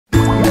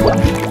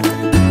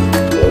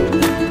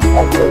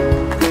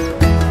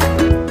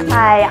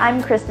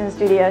I'm Kristen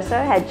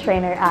Studioso, head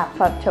trainer at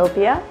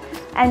Puptopia,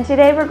 and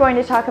today we're going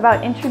to talk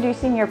about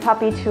introducing your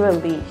puppy to a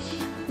leash.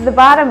 The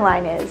bottom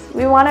line is,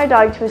 we want our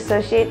dog to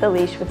associate the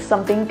leash with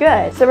something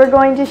good. So we're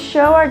going to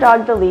show our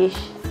dog the leash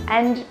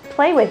and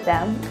play with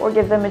them or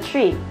give them a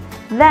treat.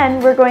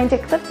 Then we're going to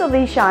clip the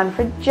leash on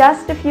for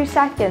just a few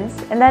seconds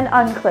and then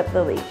unclip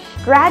the leash.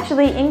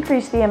 Gradually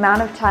increase the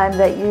amount of time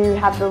that you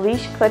have the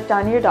leash clipped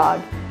on your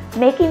dog,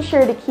 making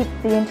sure to keep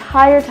the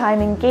entire time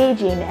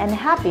engaging and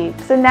happy.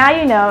 So now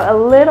you know a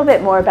little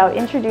bit more about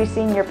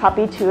introducing your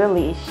puppy to a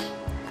leash.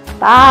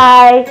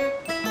 Bye!